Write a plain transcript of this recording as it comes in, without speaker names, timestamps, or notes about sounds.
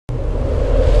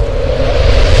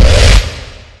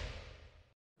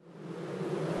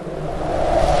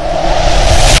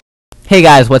Hey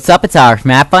guys, what's up? It's Alex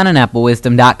from AppFun and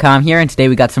AppleWisdom.com here, and today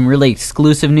we got some really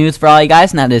exclusive news for all you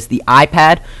guys, and that is the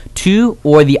iPad 2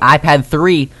 or the iPad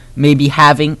 3 may be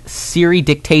having Siri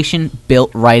dictation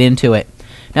built right into it.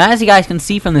 Now, as you guys can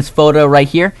see from this photo right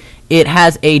here, it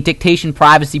has a dictation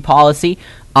privacy policy,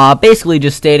 basically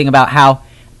just stating about how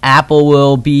Apple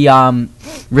will be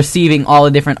receiving all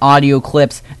the different audio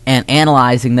clips and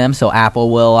analyzing them. So Apple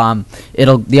will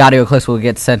the audio clips will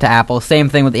get sent to Apple. Same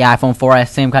thing with the iPhone 4S,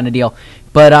 same kind of deal.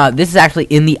 But this is actually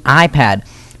in the iPad.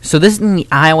 So this is in the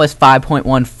iOS 5.1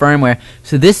 firmware.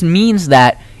 So this means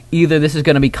that either this is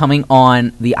going to be coming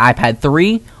on the iPad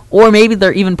 3, or maybe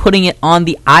they're even putting it on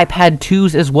the iPad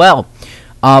 2s as well.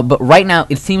 But right now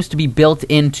it seems to be built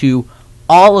into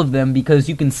all of them because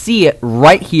you can see it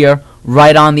right here,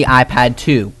 right on the iPad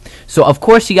 2. So of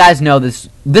course you guys know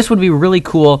this would be really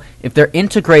cool if they're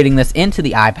integrating this into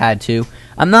the iPad 2.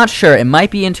 I'm not sure. It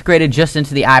might be integrated just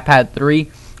into the iPad 3.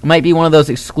 It might be one of those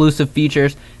exclusive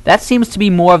features. That seems to be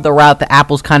more of the route that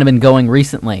Apple's kind of been going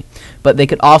recently. But they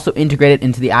could also integrate it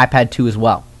into the iPad 2 as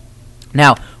well.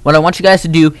 Now, what I want you guys to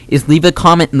do is leave a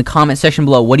comment in the comment section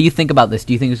below. What do you think about this?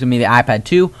 Do you think it's going to be the iPad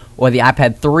 2 or the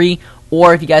iPad 3?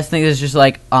 Or if you guys think it's just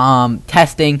like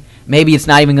testing, maybe it's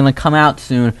not even going to come out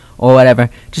soon or whatever,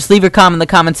 just leave your comment in the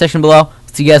comment section below.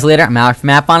 See you guys later. I'm Alex from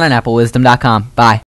AppFun and AppleWisdom.com. Bye.